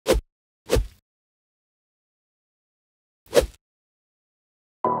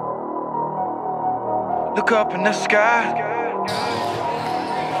Look up in the sky.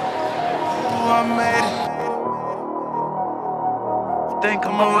 Ooh, I made it. Think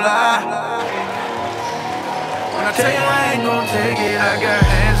I'm gonna lie when I tell you I ain't gon' take it. I got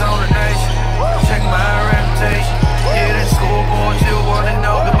hands on the nation. Check my reputation. Yeah, that schoolboy still wanna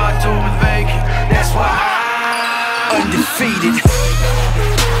know that my tomb is vacant. That's why I'm undefeated.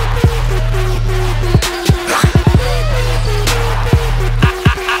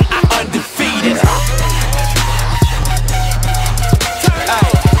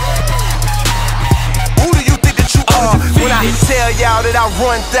 Tell y'all that I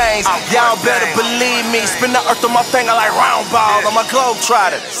run things, y'all better believe me. Spin the earth on my finger like round ball on my globe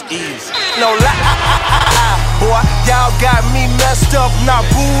trotter. It's easy. No lie, boy, y'all got me messed up. Not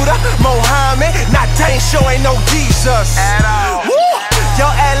Buddha, Mohammed, not Dane, sure ain't no Jesus at all. Woo!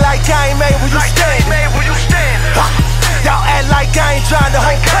 Y'all act like I ain't made where you stand. Y'all act like I ain't trying to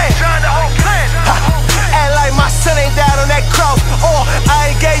hold plan. Act like my son ain't died on that cross, or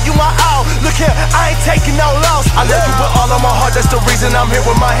I ain't gave you my all. Look here, I ain't taking no loss. I love you with all of my heart, that's the reason I'm here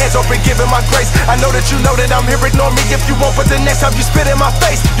with my hands open, giving my grace. I know that you know that I'm here, ignore me if you want, but the next time you spit in my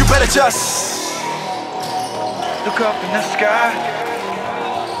face, you better just look up in the sky.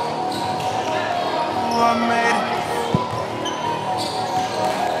 Ooh, I made it.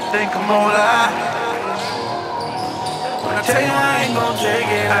 Think I'm gonna lie when I tell you I ain't gon' take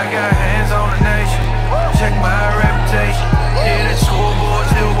it. I got hands on the nation. Check my reputation. Yeah, that schoolboy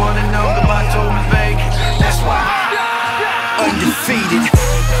still wanna know that my tomb is vacant. That's why I'm undefeated.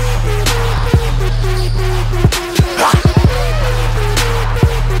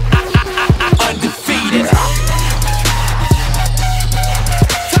 Undefeated.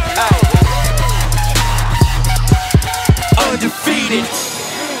 Undefeated.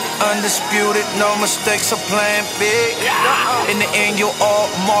 Undisputed, no mistakes, I'm playing big. In the end, you'll all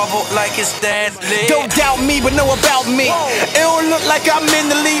marvel like it's that lit. Don't doubt me, but know about me. It don't look like I'm in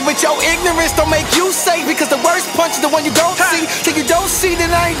the lead, but your ignorance don't make you safe. Because the worst punch is the one you don't see. Till you don't see, then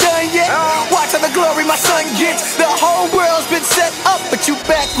I ain't done yet. Watch how the glory my son gets. The whole world's been set up, but you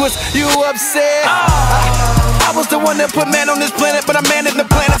backwards, you upset. I was the one that put man on this planet, but I'm manning the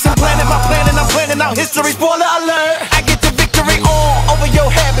planets and planning my plan, and I'm planning out history. Spoiler alert, I get the victory all over your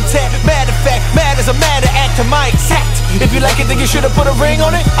habitat. Matter of fact, mad as a matter act to my exact. If you like it, then you should've put a ring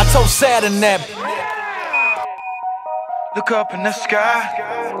on it. I told Saturn that. Look up in the sky.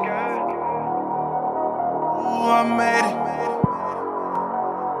 Ooh, I made it.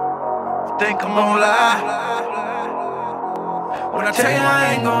 Think I'm gonna lie when I tell you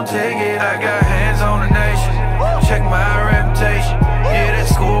I ain't gon' take it. I got hands on the nation. Check my reputation. Yeah, that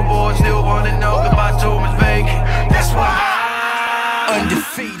schoolboy still wanna know that my tomb is vacant. That's why I'm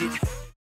undefeated.